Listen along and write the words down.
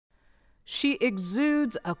She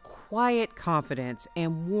exudes a quiet confidence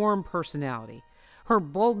and warm personality. Her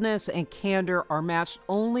boldness and candor are matched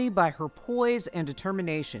only by her poise and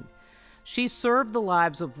determination. She served the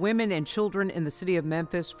lives of women and children in the city of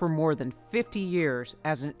Memphis for more than 50 years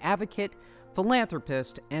as an advocate,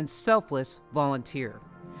 philanthropist, and selfless volunteer.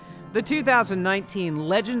 The 2019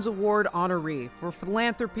 Legends Award honoree for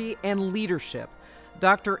philanthropy and leadership,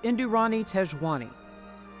 Dr. Indurani Tejwani.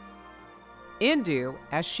 Indu,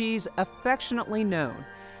 as she's affectionately known,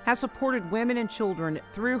 has supported women and children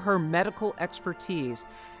through her medical expertise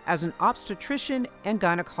as an obstetrician and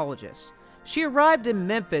gynecologist. She arrived in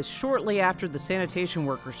Memphis shortly after the sanitation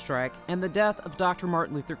workers' strike and the death of Dr.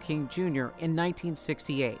 Martin Luther King Jr. in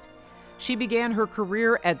 1968. She began her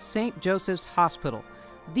career at St. Joseph's Hospital,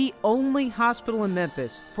 the only hospital in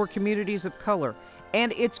Memphis for communities of color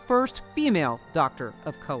and its first female doctor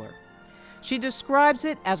of color. She describes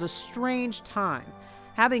it as a strange time,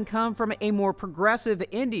 having come from a more progressive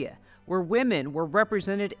India, where women were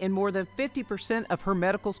represented in more than 50% of her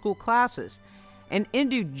medical school classes, and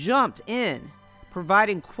Indu jumped in,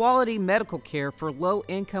 providing quality medical care for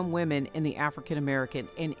low-income women in the African American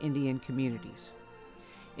and Indian communities.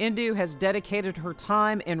 Indu has dedicated her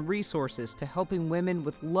time and resources to helping women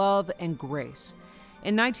with love and grace.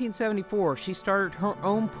 In 1974, she started her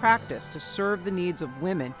own practice to serve the needs of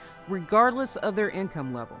women regardless of their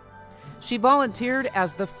income level. She volunteered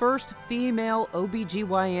as the first female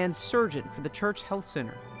OBGYN surgeon for the Church Health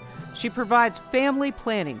Center. She provides family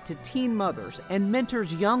planning to teen mothers and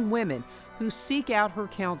mentors young women who seek out her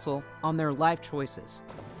counsel on their life choices.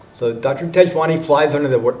 So Dr. Tejwani flies under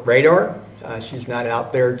the radar. She's not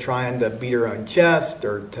out there trying to beat her own chest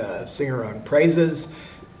or to sing her own praises.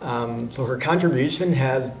 So her contribution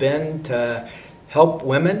has been to help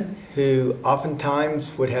women who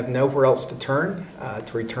oftentimes would have nowhere else to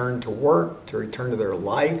return to work, to return to their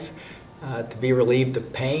life, to be relieved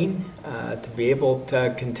of pain, to be able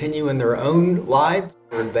to continue in their own lives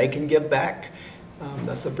where they can give back.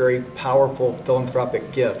 That's a very powerful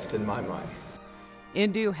philanthropic gift in my mind.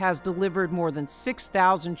 Indu has delivered more than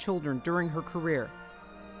 6,000 children during her career.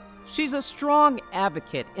 She's a strong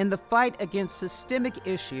advocate in the fight against systemic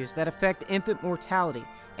issues that affect infant mortality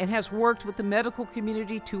and has worked with the medical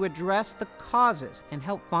community to address the causes and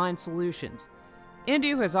help find solutions.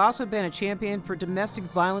 Indu has also been a champion for domestic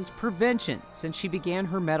violence prevention since she began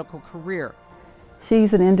her medical career.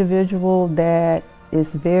 She's an individual that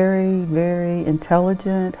is very, very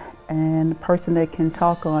intelligent and a person that can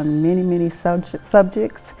talk on many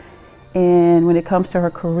subjects. And when it comes to her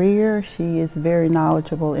career, she is very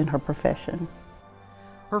knowledgeable in her profession.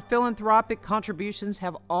 Her philanthropic contributions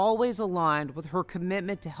have always aligned with her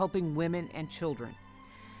commitment to helping women and children.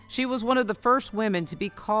 She was one of the first women to be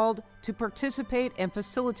called to participate and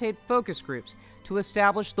facilitate focus groups to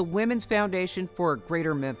establish the Women's Foundation for a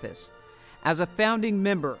Greater Memphis. As a founding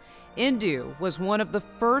member, Indu was one of the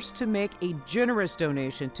first to make a generous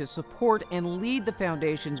donation to support and lead the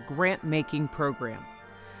foundation's grant-making program.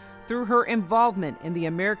 Through her involvement in the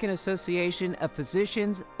American Association of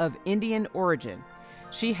Physicians of Indian Origin,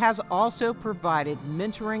 she has also provided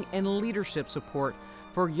mentoring and leadership support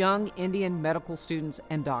for young Indian medical students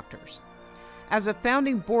and doctors. As a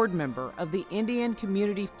founding board member of the Indian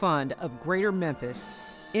Community Fund of Greater Memphis,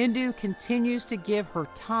 Indu continues to give her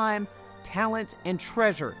time, talent, and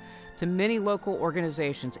treasure to many local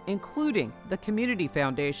organizations, including the Community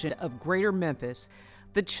Foundation of Greater Memphis,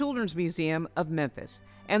 the Children's Museum of Memphis,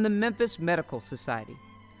 and the Memphis Medical Society.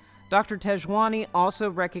 Dr. Tejwani also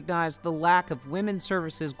recognized the lack of women's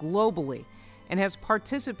services globally and has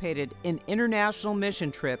participated in international mission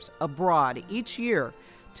trips abroad each year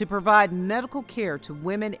to provide medical care to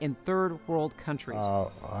women in third world countries.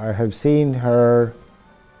 I have seen her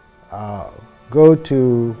go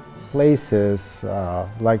to places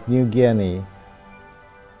like New Guinea.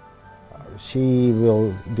 She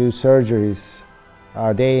will do surgeries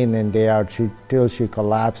day in and day out till she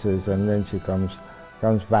collapses, and then she comes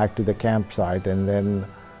back to the campsite, and then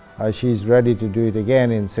she's ready to do it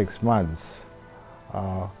again in 6 months.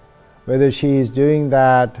 Whether she is doing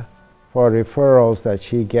that for referrals that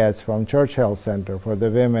she gets from Church Health Center for the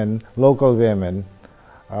women, local women,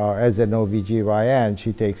 as an OBGYN,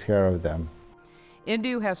 she takes care of them.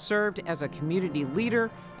 Indu has served as a community leader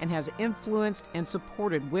and has influenced and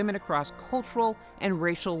supported women across cultural and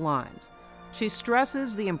racial lines. She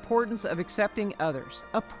stresses the importance of accepting others,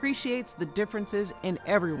 appreciates the differences in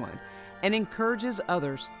everyone, and encourages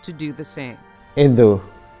others to do the same. Indu,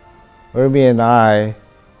 Urmi and I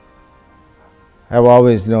have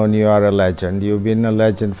always known you are a legend. You've been a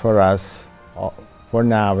legend for us, for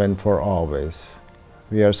now and for always.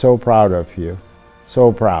 We are so proud of you,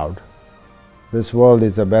 so proud. this world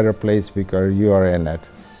is a better place because you are in it.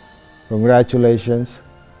 Congratulations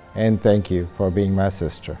and thank you for being my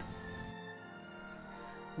sister.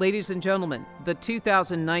 Ladies and gentlemen, the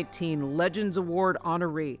 2019 Legends Award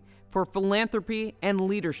honoree for philanthropy and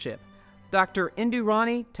leadership, Dr.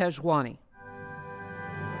 Indurani Tejwani.